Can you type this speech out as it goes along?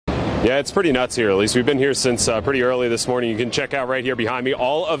Yeah, it's pretty nuts here. At least we've been here since pretty early this morning. You can check out right here behind me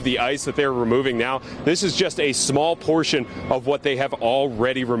all of the ice that they're removing now. This is just a small portion of what they have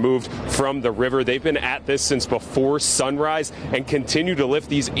already removed from the river. They've been at this since before sunrise and continue to lift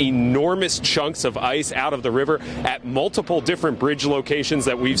these enormous chunks of ice out of the river at multiple different bridge locations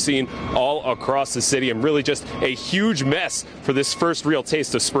that we've seen all across the city, and really just a huge mess for this first real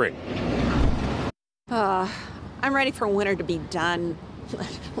taste of spring. I'm ready for winter to be done.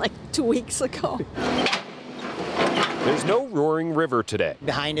 Like 2 weeks ago. There's no roaring river today.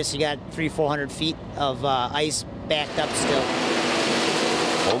 Behind us, you got 300-400 feet of ice backed up still.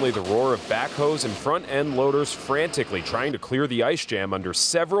 Only the roar of backhoes and front-end loaders frantically trying to clear the ice jam under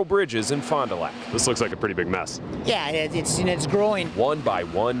several bridges in Fond du Lac. This looks like a pretty big mess. Yeah, it's growing. One by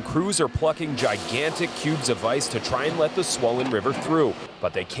one, crews are plucking gigantic cubes of ice to try and let the swollen river through,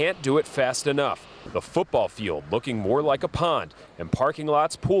 but they can't do it fast enough. The football field looking more like a pond, and parking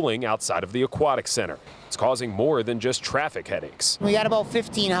lots pooling outside of the aquatic center. It's causing more than just traffic headaches. We got about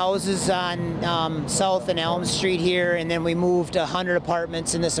 15 houses on South and Elm Street here, and then we moved 100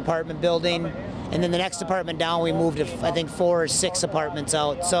 apartments in this apartment building. And then the next apartment down, we moved, I think, 4 or 6 apartments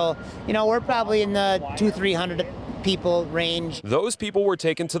out. So, you know, we're probably in the 200-300 people range. Those people were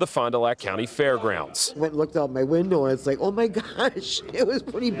taken to the Fond du Lac County Fairgrounds. I went and looked out my window, and it's like, oh my gosh, it was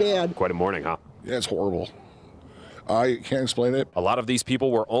pretty bad. Quite a morning, huh? Yeah, it's horrible. I can't explain it. A lot of these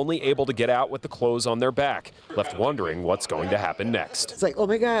people were only able to get out with the clothes on their back, left wondering what's going to happen next. It's like, oh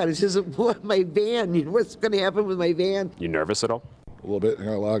my God, it's just my van. What's going to happen with my van? You nervous at all? A little bit. I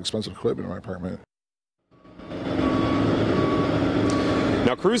got a lot of expensive equipment in my apartment.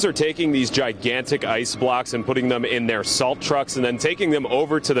 Now, crews are taking these gigantic ice blocks and putting them in their salt trucks and then taking them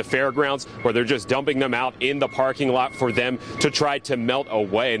over to the fairgrounds where they're just dumping them out in the parking lot for them to try to melt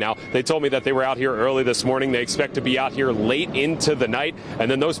away. Now, they told me that they were out here early this morning. They expect to be out here late into the night. And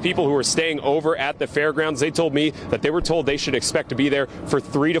then those people who are staying over at the fairgrounds, they told me that they were told they should expect to be there for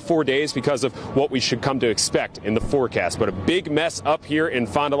 3 to 4 days because of what we should come to expect in the forecast. But a big mess up here in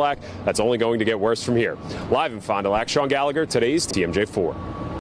Fond du Lac that's only going to get worse from here. Live in Fond du Lac, Shaun Gallagher, today's TMJ4.